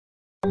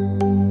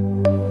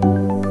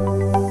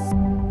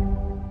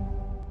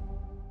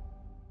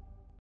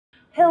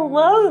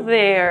Hello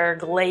there,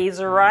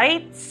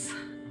 Glazerites.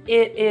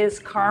 It is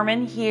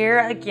Carmen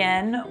here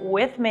again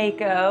with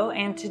Mako,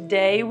 and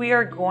today we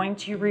are going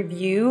to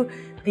review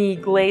the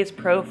glaze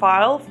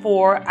profile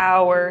for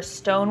our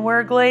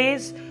stoneware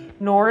glaze,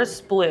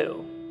 Norse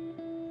Blue.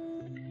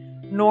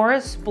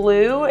 Norse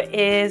Blue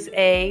is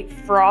a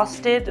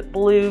frosted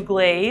blue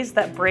glaze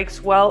that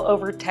breaks well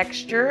over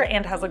texture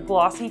and has a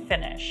glossy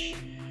finish.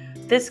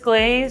 This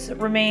glaze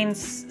remains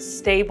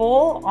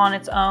stable on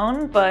its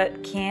own,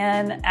 but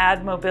can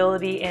add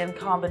mobility in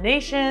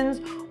combinations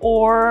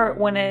or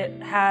when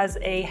it has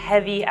a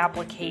heavy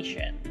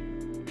application.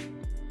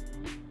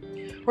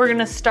 We're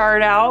gonna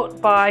start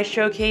out by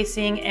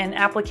showcasing an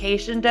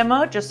application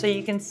demo just so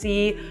you can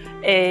see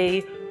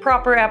a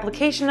proper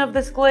application of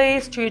this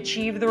glaze to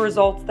achieve the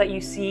results that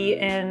you see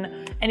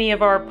in any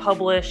of our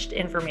published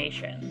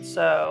information.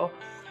 So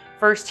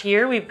first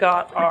here, we've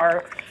got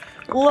our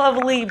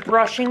lovely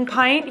brushing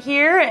pint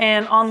here,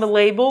 and on the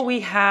label we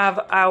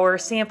have our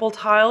sample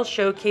tile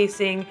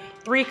showcasing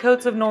 3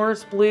 coats of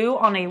Norse Blue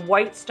on a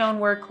white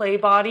stoneware clay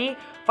body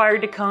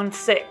fired to cone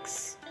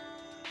 6.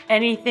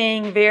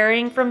 Anything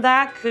varying from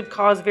that could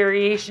cause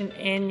variation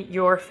in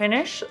your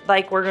finish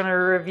like we're going to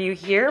review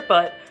here,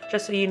 but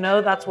just so you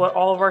know, that's what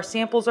all of our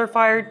samples are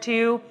fired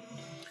to.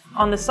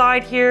 On the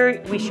side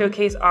here we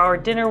showcase our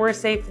dinnerware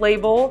safe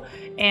label,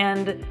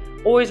 and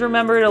always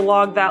remember to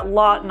log that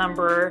lot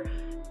number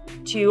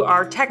to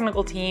our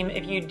technical team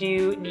if you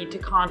do need to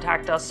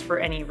contact us for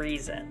any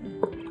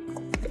reason.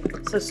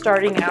 So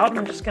starting out,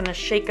 I'm just gonna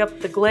shake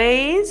up the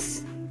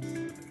glaze.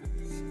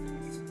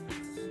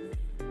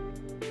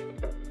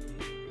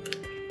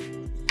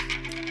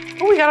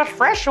 Oh, we got a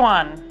fresh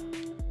one.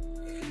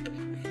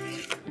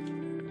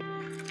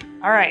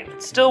 All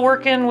right, still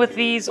working with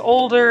these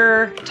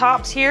older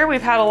tops here.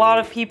 We've had a lot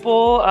of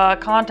people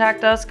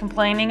contact us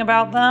complaining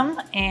about them,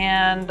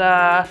 and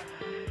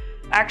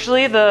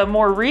actually, the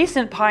more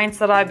recent pints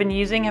that I've been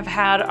using have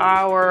had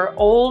our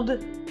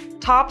old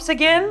tops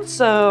again,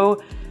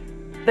 so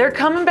they're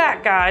coming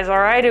back, guys, all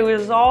right? It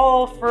was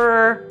all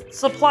for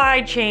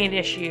supply chain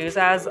issues,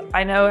 as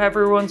I know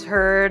everyone's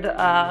heard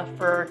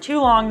for too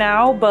long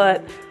now,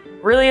 but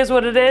really is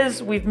what it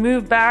is. We've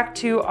moved back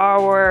to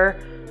our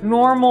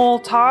normal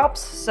tops,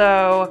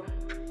 so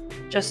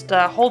just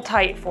hold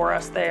tight for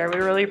us there. We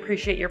really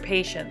appreciate your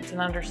patience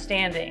and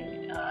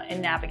understanding in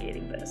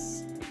navigating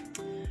this.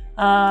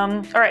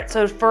 All right,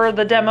 so for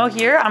the demo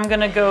here, I'm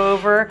gonna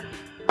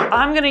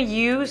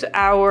use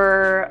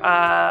our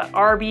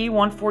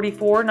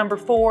RB144 number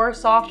 4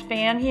 soft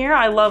fan here.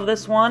 I love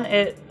this one.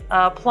 It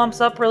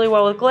plumps up really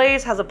well with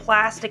glaze, has a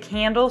plastic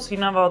handle so you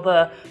don't have all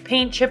the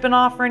paint chipping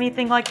off or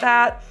anything like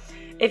that.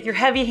 If you're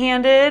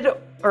heavy-handed,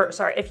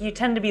 if you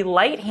tend to be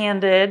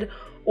light-handed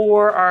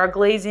or are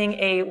glazing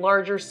a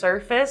larger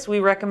surface, we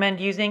recommend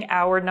using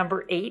our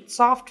number 8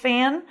 soft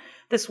fan.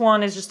 This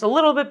one is just a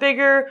little bit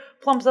bigger,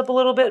 plumps up a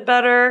little bit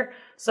better,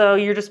 so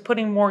you're just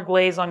putting more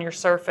glaze on your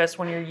surface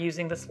when you're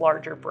using this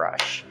larger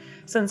brush.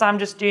 Since I'm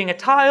just doing a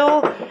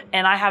tile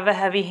and I have a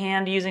heavy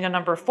hand using a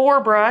number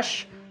 4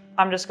 brush,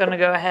 I'm just gonna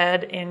go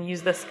ahead and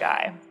use this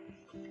guy.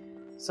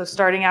 So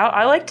starting out,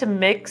 I like to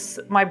mix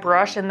my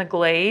brush and the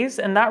glaze,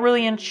 and that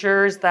really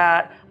ensures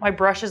that my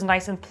brush is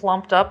nice and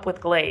plumped up with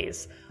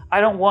glaze.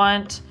 I don't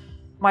want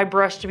my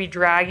brush to be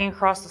dragging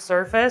across the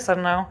surface. I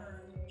don't know,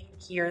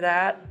 hear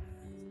that?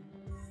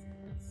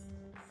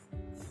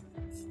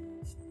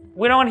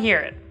 We don't want to hear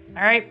it,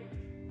 all right?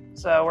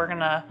 So we're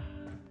gonna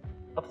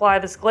apply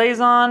this glaze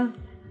on.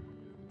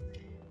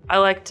 I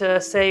like to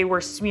say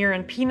we're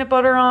smearing peanut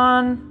butter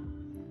on,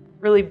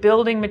 really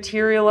building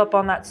material up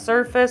on that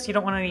surface. You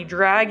don't want any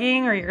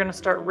dragging or you're gonna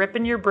start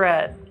ripping your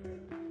bread.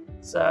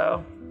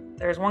 So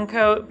there's one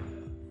coat.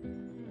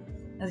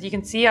 As you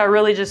can see, I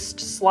really just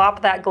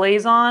slop that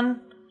glaze on.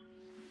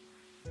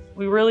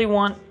 We really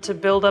want to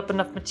build up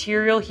enough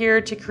material here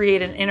to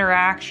create an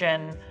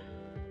interaction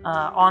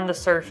on the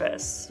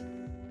surface.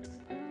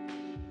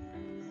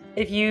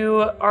 If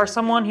you are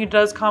someone who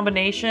does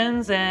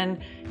combinations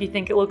and you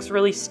think it looks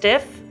really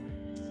stiff,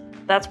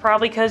 that's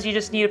probably because you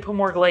just need to put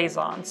more glaze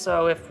on.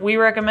 So if we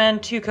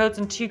recommend 2 coats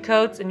and 2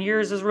 coats and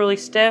yours is really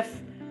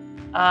stiff,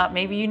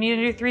 maybe you need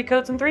to do 3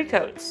 coats and 3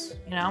 coats.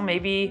 You know,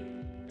 maybe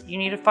you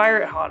need to fire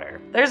it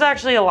hotter. There's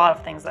actually a lot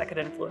of things that could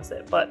influence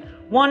it, but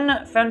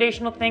one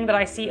foundational thing that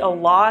I see a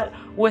lot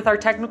with our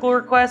technical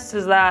requests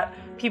is that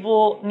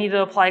people need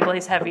to apply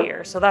glaze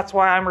heavier. So that's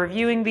why I'm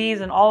reviewing these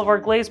in all of our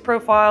glaze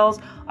profiles.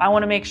 I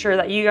want to make sure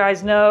that you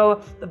guys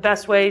know the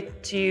best way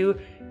to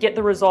get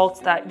the results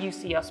that you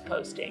see us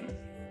posting.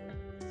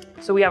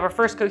 So we have our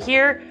first coat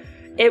here.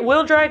 It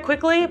will dry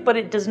quickly, but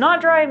it does not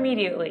dry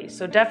immediately.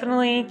 So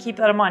definitely keep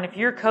that in mind. If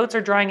your coats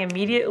are drying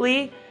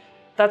immediately,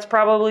 that's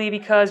probably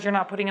because you're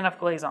not putting enough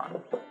glaze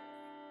on.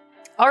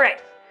 All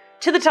right,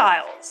 to the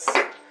tiles.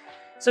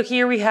 So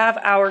here we have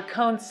our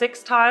cone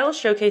 6 tiles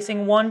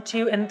showcasing 1,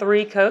 2, and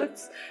 3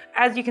 coats.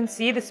 As you can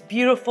see, this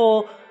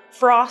beautiful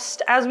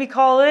frost, as we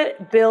call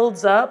it,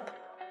 builds up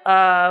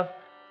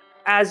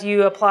as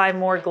you apply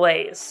more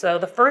glaze. So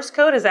the first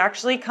coat is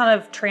actually kind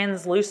of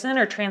translucent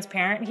or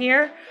transparent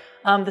here.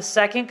 The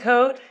second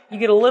coat, you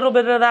get a little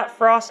bit of that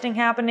frosting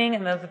happening,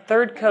 and then the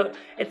third coat,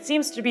 it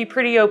seems to be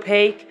pretty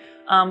opaque,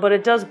 but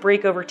it does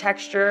break over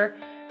texture,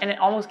 and it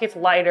almost gets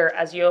lighter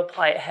as you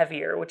apply it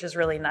heavier, which is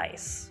really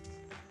nice.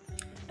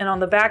 And on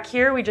the back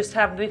here, we just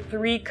have the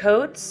 3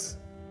 coats.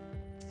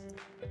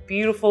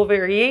 Beautiful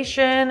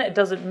variation. It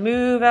doesn't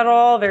move at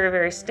all, very,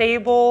 very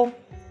stable.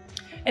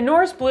 And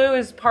Norse Blue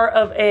is part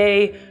of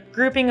a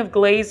grouping of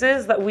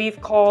glazes that we've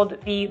called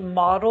the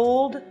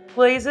modeled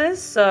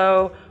glazes.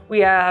 So we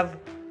have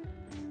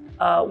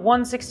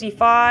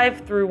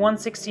 165 through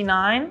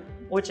 169,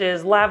 which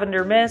is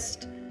Lavender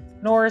Mist,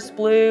 Norse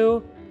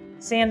Blue,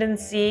 Sand and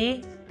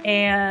Sea,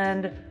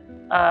 and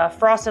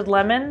Frosted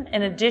Lemon.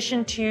 In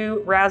addition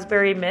to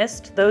Raspberry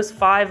Mist, those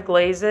 5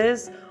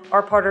 glazes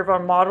are part of our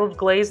modeled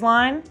glaze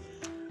line.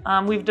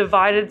 We've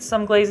divided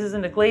some glazes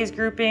into glaze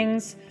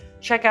groupings.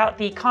 Check out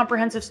the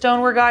comprehensive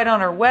stoneware guide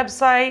on our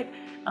website.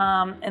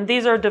 And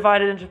these are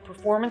divided into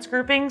performance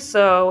groupings.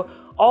 So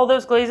all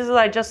those glazes that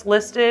I just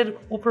listed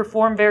will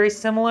perform very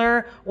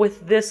similar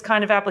with this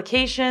kind of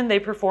application. They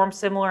perform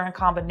similar in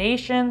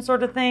combination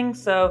sort of thing.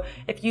 So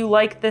if you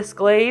like this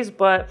glaze,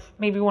 but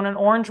maybe want an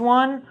orange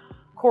one,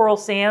 Coral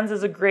Sands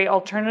is a great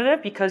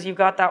alternative because you've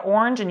got that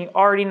orange and you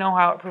already know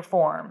how it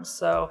performs.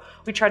 So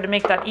we tried to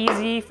make that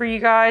easy for you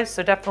guys.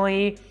 So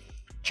definitely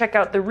check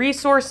out the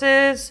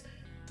resources,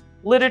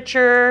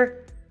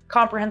 literature,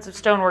 comprehensive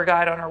stoneware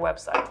guide on our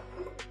website.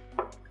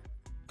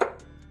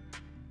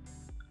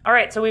 All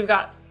right, so we've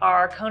got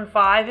our cone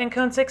 5 and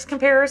cone 6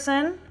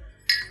 comparison.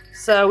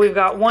 So we've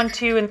got 1,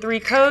 2, and 3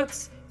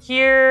 coats.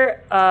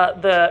 Here,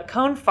 the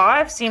cone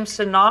 5 seems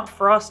to not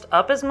frost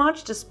up as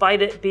much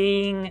despite it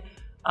being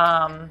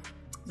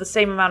the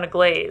same amount of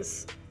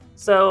glaze.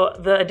 So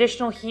the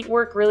additional heat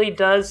work really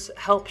does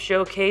help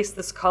showcase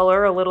this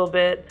color a little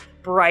bit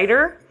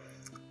brighter.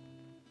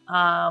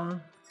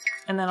 And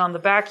then on the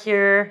back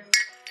here,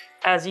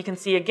 as you can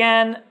see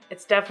again,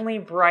 it's definitely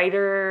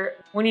brighter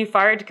when you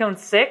fire it to cone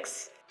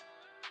 6.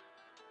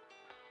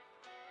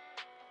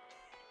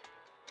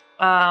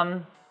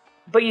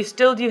 But you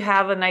still do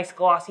have a nice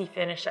glossy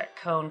finish at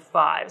cone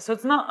 5. So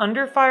it's not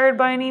underfired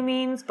by any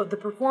means, but the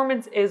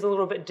performance is a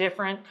little bit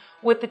different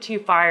with the 2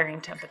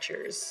 firing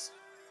temperatures.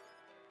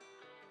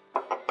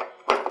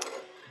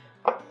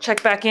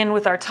 Check back in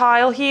with our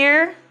tile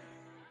here.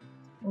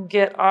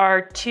 Get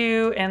our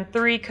 2 and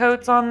 3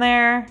 coats on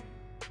there.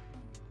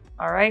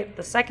 All right,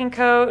 the second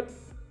coat.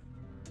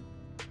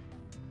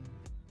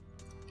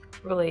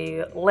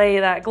 Really lay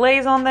that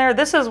glaze on there.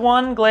 This is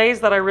one glaze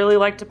that I really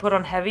like to put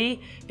on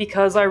heavy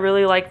because I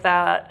really like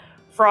that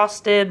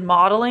frosted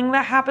modeling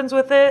that happens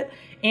with it,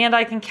 and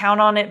I can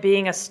count on it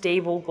being a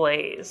stable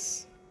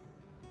glaze.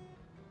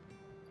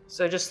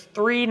 So just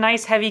 3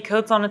 nice heavy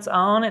coats on its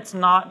own. It's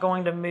not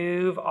going to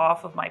move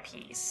off of my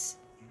piece.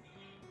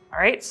 All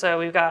right, so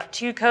we've got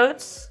 2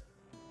 coats.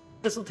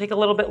 This will take a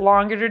little bit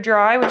longer to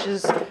dry, which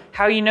is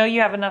how you know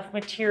you have enough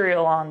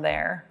material on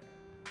there.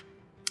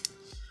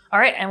 All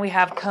right, and we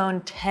have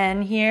cone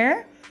 10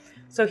 here.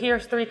 So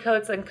here's 3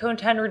 coats and cone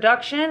 10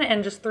 reduction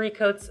and just 3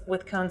 coats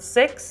with cone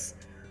 6.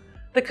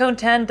 The cone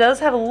 10 does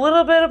have a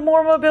little bit of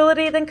more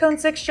mobility than cone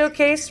 6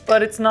 showcased,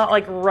 but it's not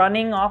like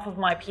running off of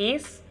my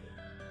piece.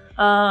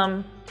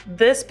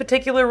 This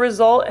particular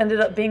result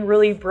ended up being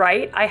really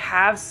bright. I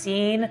have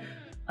seen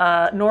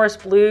Norse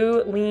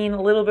Blue lean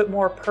a little bit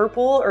more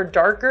purple or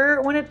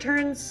darker when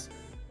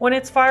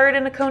it's fired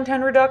in a cone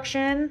 10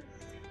 reduction.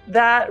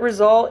 That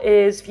result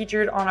is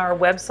featured on our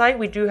website.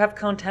 We do have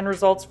cone 10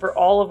 results for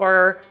all of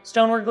our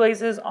stoneware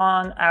glazes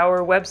on our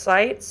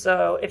website.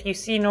 So if you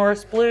see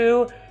Norse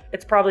Blue,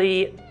 it's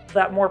probably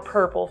that more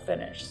purple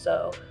finish.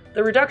 So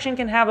the reduction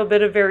can have a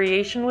bit of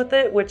variation with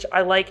it, which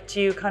I like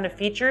to kind of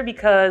feature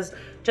because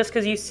just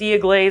because you see a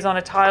glaze on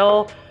a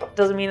tile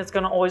doesn't mean it's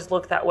going to always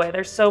look that way.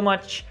 There's so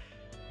many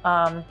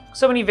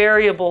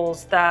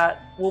variables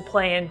that will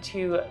play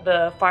into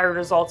the fired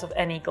results of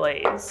any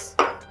glaze.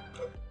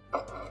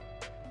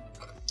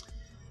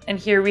 And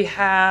here we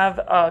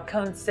have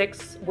cone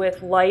 6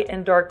 with light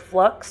and dark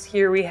flux.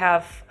 Here we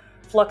have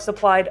flux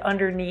applied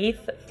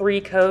underneath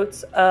 3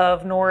 coats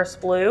of Norse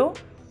Blue.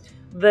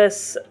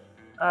 This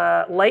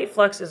light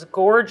flux is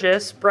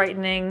gorgeous,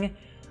 brightening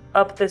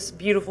up this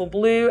beautiful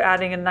blue,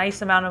 adding a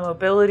nice amount of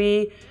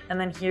mobility. And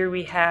then here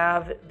we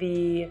have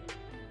the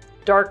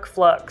dark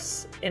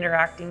flux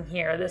interacting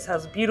here. This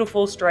has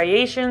beautiful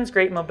striations,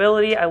 great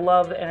mobility. I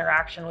love the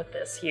interaction with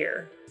this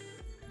here.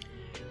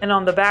 And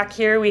on the back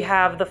here, we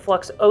have the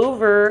flux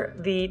over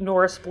the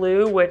Norse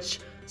Blue, which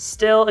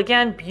still,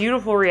 again,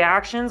 beautiful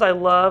reactions. I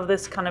love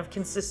this kind of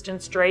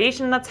consistent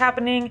striation that's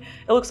happening.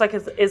 It looks like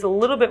it is a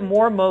little bit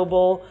more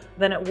mobile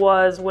than it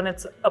was when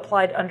it's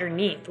applied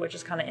underneath, which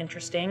is kind of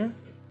interesting.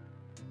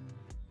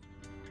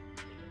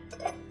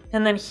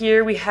 And then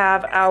here we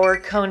have our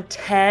cone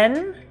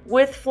 10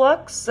 with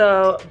flux.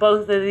 So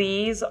both of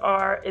these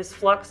is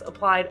flux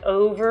applied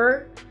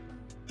over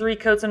 3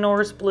 coats of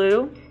Norse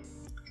Blue.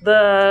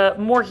 The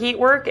more heat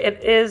work,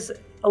 it is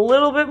a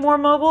little bit more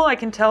mobile. I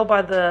can tell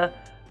by the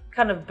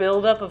kind of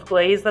buildup of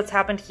glaze that's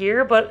happened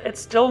here, but it's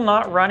still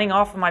not running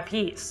off of my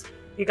piece.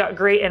 You got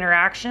great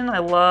interaction. I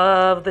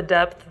love the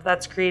depth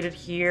that's created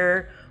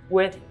here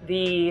with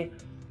the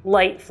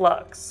light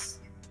flux.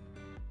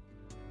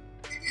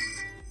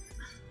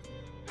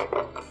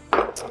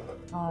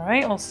 All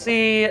right, we'll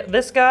see.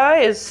 This guy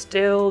is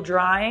still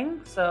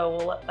drying, so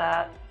we'll let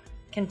that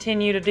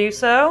continue to do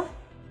so.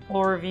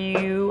 We'll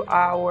review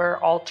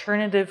our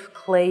alternative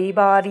clay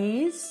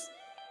bodies.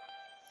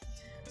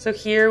 So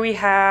here we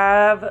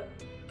have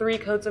 3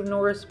 coats of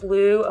Norse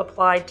Blue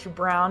applied to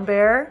brown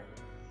bear.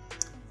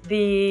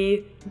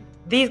 These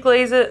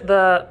glazes,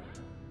 the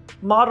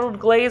modeled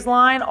glaze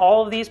line,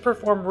 all of these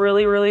perform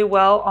really, really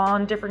well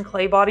on different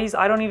clay bodies.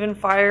 I don't even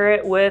fire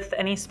it with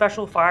any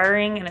special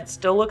firing and it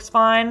still looks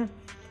fine.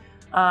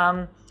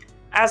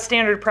 As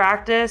standard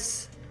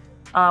practice,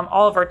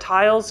 all of our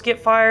tiles get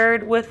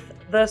fired with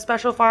the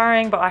special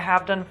firing, but I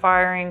have done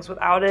firings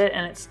without it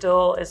and it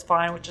still is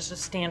fine with just a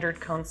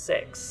standard cone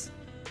 6.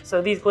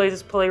 So these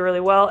glazes play really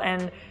well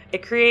and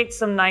it creates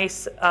some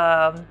nice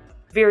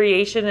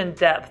variation in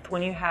depth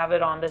when you have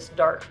it on this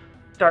dark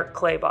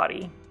clay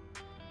body.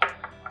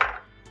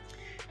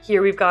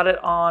 Here we've got it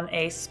on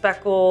a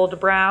speckled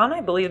brown.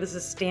 I believe this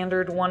is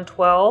standard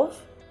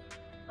 112.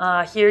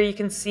 Here you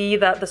can see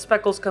that the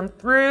speckles come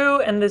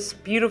through and this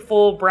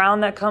beautiful brown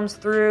that comes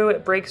through,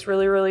 it breaks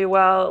really, really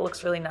well. It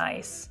looks really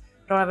nice.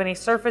 Don't have any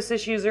surface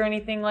issues or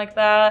anything like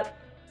that.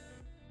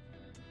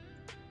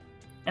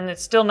 And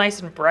it's still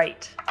nice and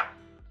bright.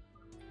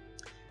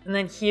 And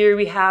then here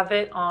we have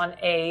it on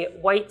a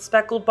white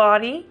speckled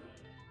body.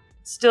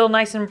 Still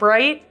nice and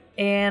bright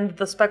and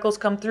the speckles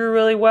come through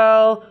really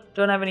well.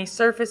 Don't have any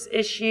surface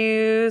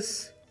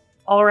issues.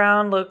 All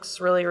around looks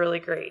really, really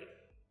great.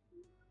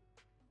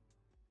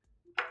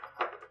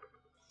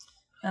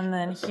 And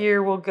then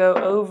here we'll go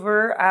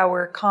over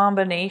our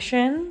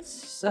combinations.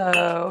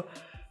 So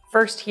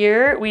first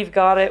here, we've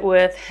got it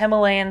with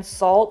Himalayan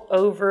salt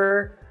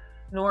over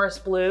Norse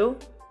Blue.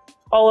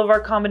 All of our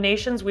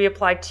combinations, we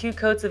applied 2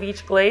 coats of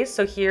each glaze.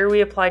 So here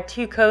we applied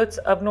 2 coats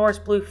of Norse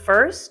Blue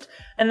first,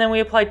 and then we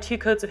applied 2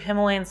 coats of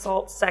Himalayan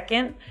salt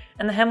second,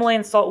 and the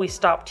Himalayan salt we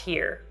stopped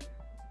here.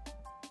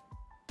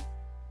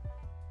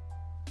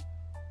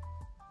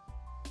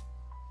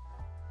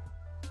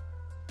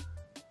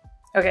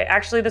 Okay,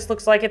 actually this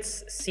looks like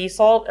it's sea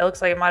salt. It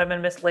looks like it might have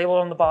been mislabeled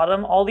on the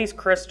bottom. All these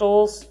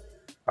crystals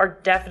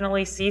are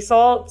definitely sea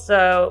salt,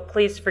 so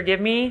please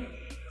forgive me.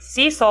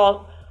 Sea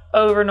salt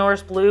over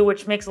Norse Blue,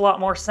 which makes a lot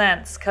more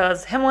sense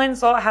because Himalayan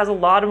salt has a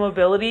lot of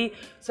mobility,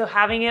 so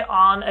having it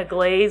on a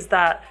glaze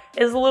that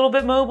is a little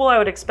bit mobile, I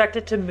would expect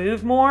it to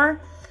move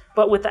more.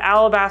 But with the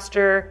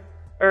alabaster,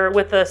 or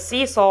with the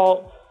sea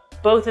salt,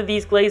 both of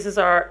these glazes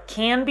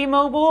can be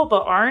mobile,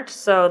 but aren't,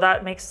 so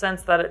that makes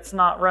sense that it's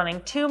not running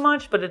too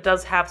much, but it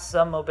does have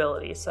some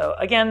mobility. So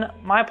again,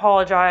 my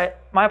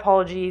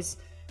apologies.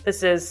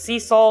 This is sea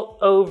salt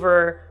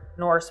over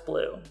Norse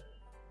Blue.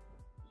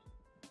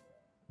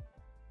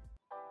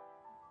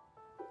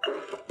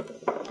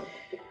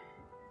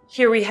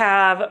 Here we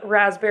have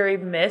Raspberry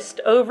Mist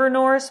over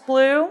Norse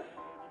Blue.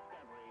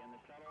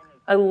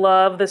 I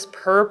love this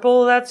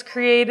purple that's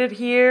created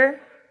here,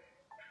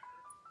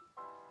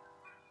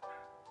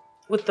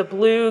 with the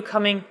blue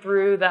coming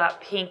through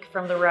that pink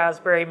from the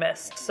Raspberry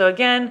Mist. So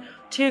again,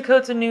 2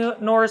 coats of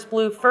Norse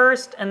Blue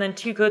first, and then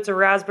 2 coats of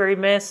Raspberry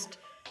Mist,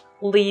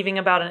 leaving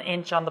about 1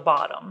 inch on the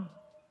bottom.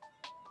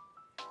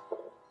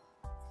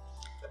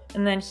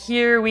 And then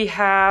here we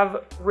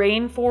have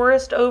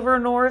Rainforest over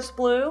Norse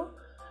Blue.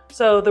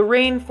 So the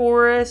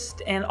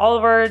Rainforest and all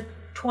of our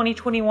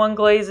 2021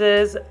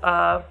 glazes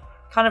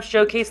kind of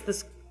showcase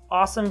this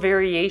awesome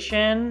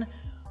variation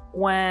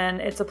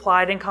when it's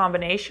applied in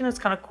combination. It's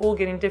kind of cool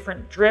getting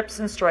different drips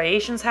and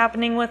striations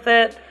happening with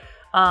it.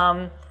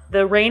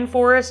 The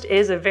Rainforest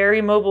is a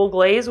very mobile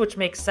glaze, which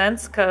makes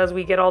sense because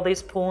we get all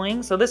these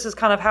pooling. So this is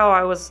kind of how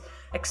I was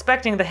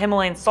expecting the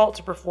Himalayan salt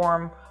to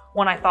perform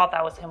when I thought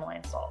that was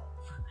Himalayan salt.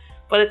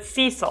 But it's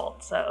sea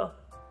salt, so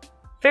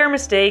fair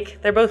mistake.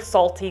 They're both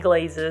salty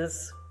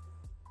glazes.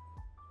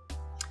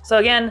 So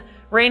again,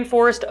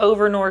 Rainforest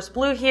over Norse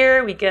Blue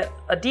here. We get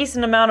a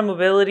decent amount of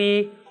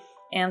mobility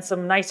and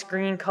some nice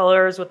green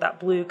colors with that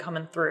blue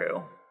coming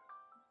through.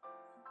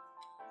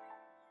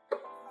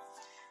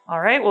 All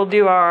right, we'll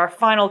do our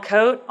final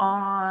coat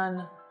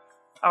on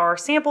our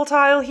sample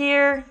tile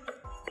here.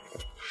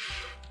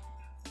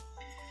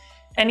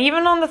 And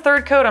even on the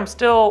 3rd coat, I'm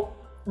still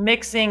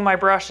mixing my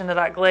brush into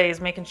that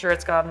glaze, making sure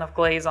it's got enough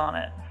glaze on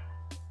it.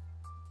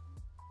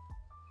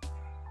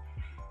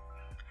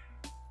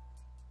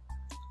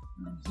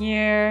 And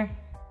here,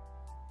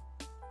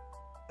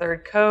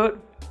 3rd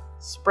coat.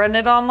 Spreading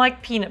it on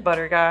like peanut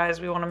butter,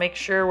 guys. We want to make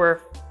sure we're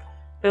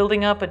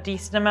building up a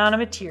decent amount of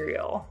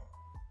material.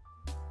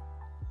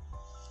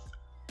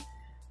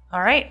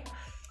 All right,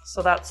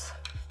 so that's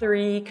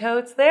 3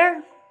 coats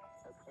there.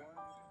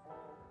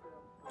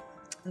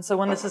 And so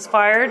when this is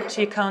fired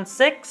to cone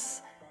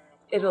 6,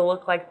 it'll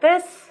look like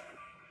this.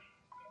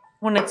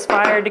 When it's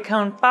fired to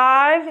cone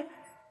 5,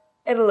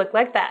 it'll look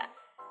like that.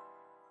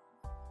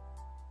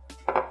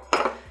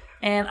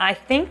 And I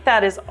think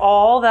that is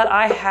all that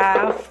I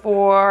have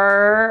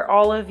for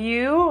all of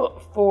you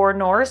for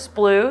Norse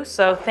Blue.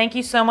 So thank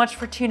you so much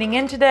for tuning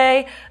in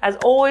today. As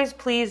always,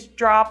 please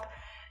drop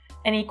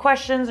any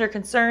questions or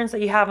concerns that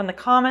you have in the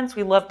comments.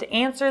 We love to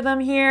answer them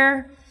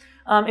here.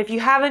 If you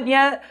haven't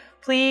yet,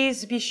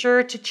 please be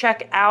sure to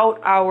check out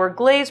our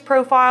Glaze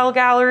profile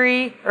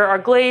gallery or our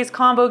Glaze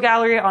combo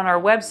gallery on our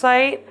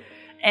website,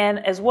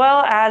 and as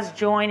well as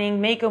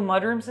joining Mako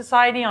Mudroom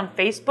Society on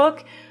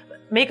Facebook.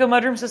 Mako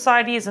Mudroom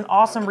Society is an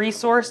awesome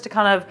resource to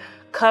kind of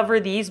cover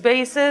these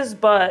bases,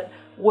 but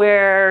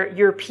where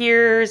your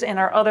peers and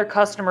our other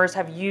customers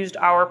have used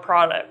our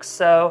products.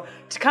 So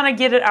to kind of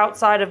get it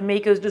outside of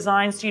Mako's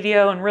design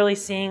studio and really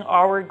seeing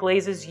our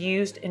glazes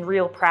used in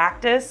real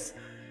practice,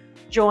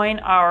 join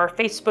our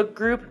Facebook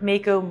group,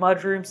 Mako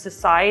Mudroom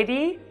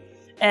Society,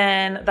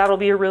 and that'll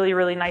be a really,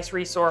 really nice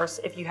resource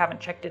if you haven't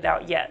checked it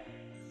out yet.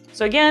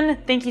 So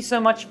again, thank you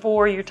so much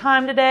for your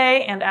time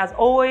today, and as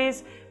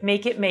always,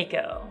 make it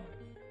Mako.